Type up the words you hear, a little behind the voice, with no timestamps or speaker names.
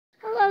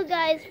Hello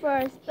guys, for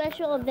our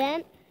special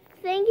event.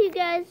 Thank you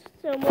guys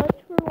so much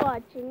for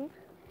watching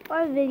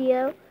our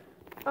video.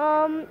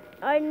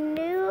 Our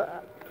new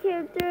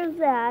character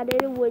is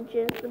added, which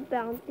is the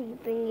bouncy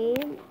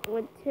thingy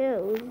with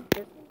toes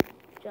just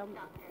jump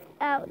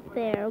out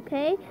there,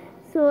 okay?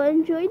 So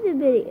enjoy the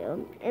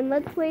video and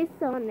let's play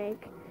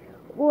Sonic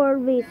or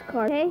race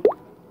car, okay?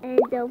 And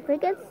don't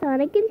forget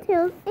Sonic and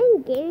Tails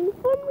and Gaming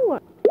for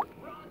more.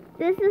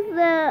 This is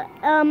the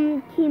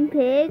King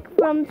Pig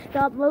from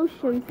Stop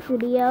Motion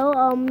Studio.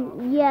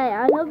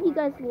 Yeah, I hope you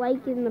guys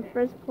like it in the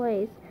first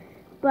place.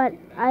 But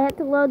I have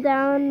to load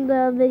down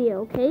the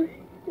video, okay?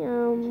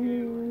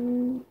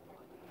 In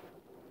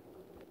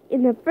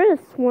the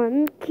first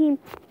one, King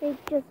Pig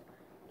just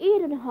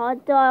ate a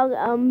hot dog.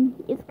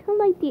 It's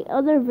kind of like the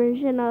other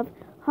version of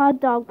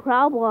Hot Dog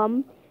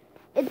Problem.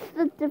 It's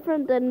just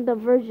different than the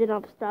version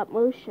of Stop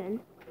Motion.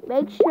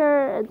 Make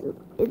sure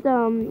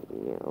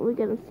we're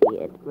gonna see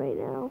it right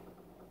now.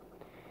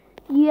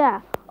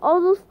 Yeah, all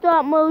those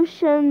stop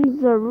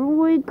motions are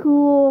really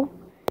cool,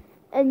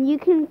 and you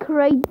can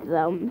create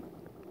them.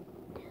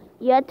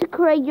 You have to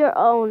create your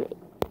own.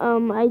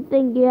 I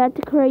think you have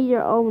to create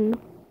your own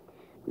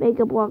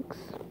Mega Blocks.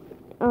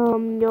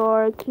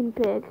 Your King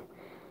Pig.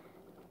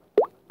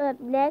 Up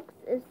next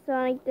is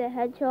Sonic the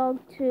Hedgehog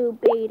 2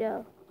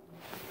 Beta.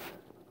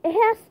 It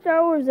has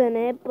Star Wars in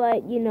it,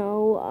 but in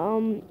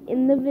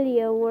the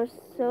video, we're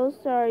so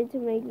sorry to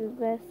make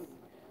this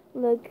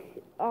look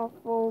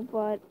awful,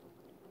 but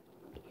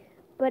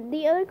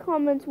the other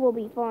comments will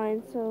be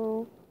fine.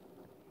 So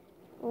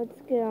let's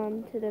get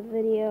on to the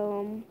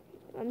video.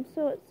 I'm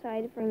so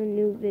excited for the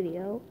new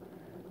video.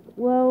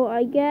 Well,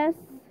 I guess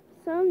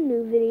some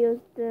new videos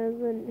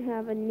doesn't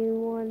have a new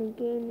one, a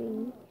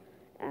gaming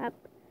app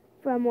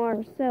from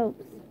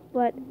ourselves.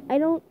 But I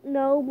don't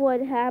know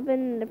what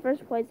happened in the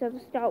first place of the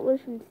Stop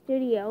Motion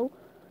Studio.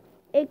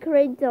 It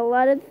creates a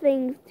lot of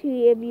things to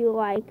you if you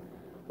like.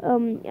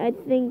 I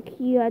think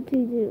you have to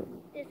do.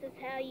 This is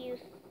how you use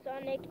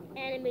Sonic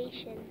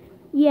animation.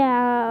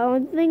 Yeah, I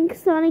think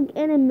Sonic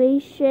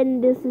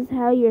animation, this is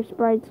how your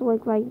sprites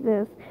look like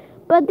this.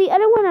 But the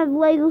other one of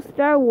Lego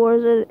Star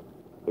Wars,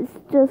 it's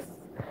just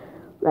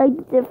like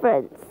the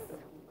difference.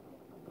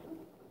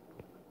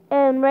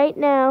 And right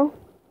now,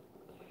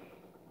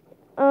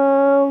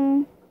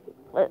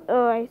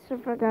 I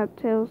forgot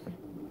Tails.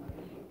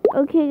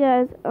 Okay,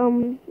 guys,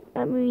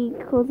 let me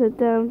close it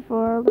down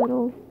for a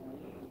little.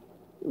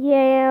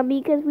 Yeah,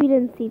 because we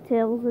didn't see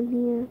Tails in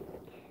here.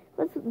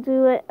 Let's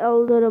do it a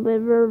little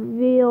bit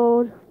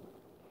revealed.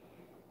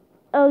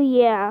 Oh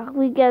yeah,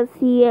 we gotta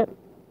see it.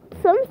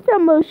 Some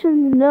stop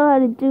motions know how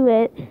to do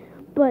it,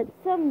 but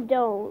some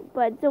don't.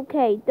 But it's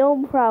okay, no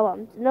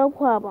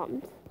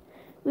problems.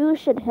 We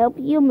should help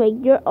you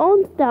make your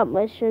own stop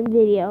motion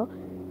video.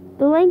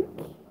 The link,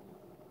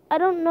 I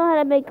don't know how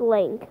to make a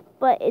link,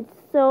 but it's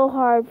so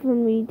hard for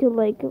me to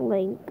make a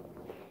link.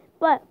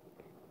 But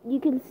you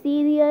can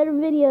see the other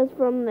videos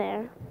from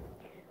there.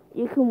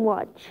 You can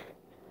watch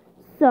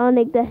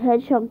Sonic the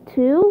Hedgehog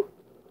 2,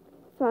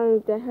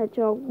 Sonic the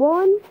Hedgehog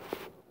 1,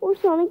 or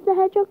Sonic the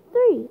Hedgehog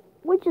 3,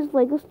 which is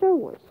Lego Star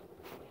Wars.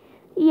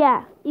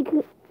 Yeah, you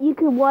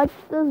can watch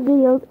those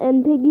videos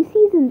and Piggy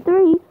Season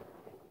 3,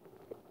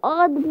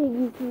 all the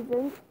Piggy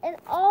seasons, and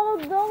all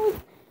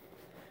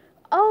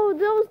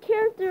those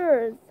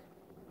characters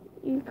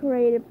you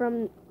created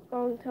from a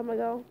long time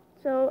ago.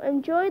 So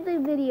enjoy the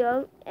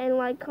video and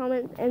like,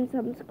 comment, and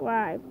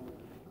subscribe.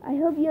 I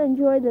hope you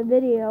enjoyed the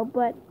video,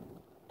 but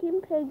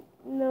King Pig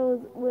knows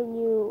when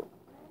you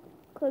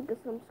click the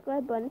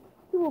subscribe button,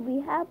 he will be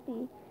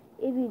happy.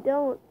 If you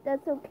don't,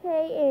 that's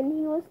okay, and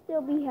he will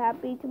still be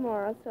happy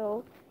tomorrow.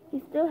 So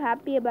he's still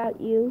happy about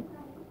you.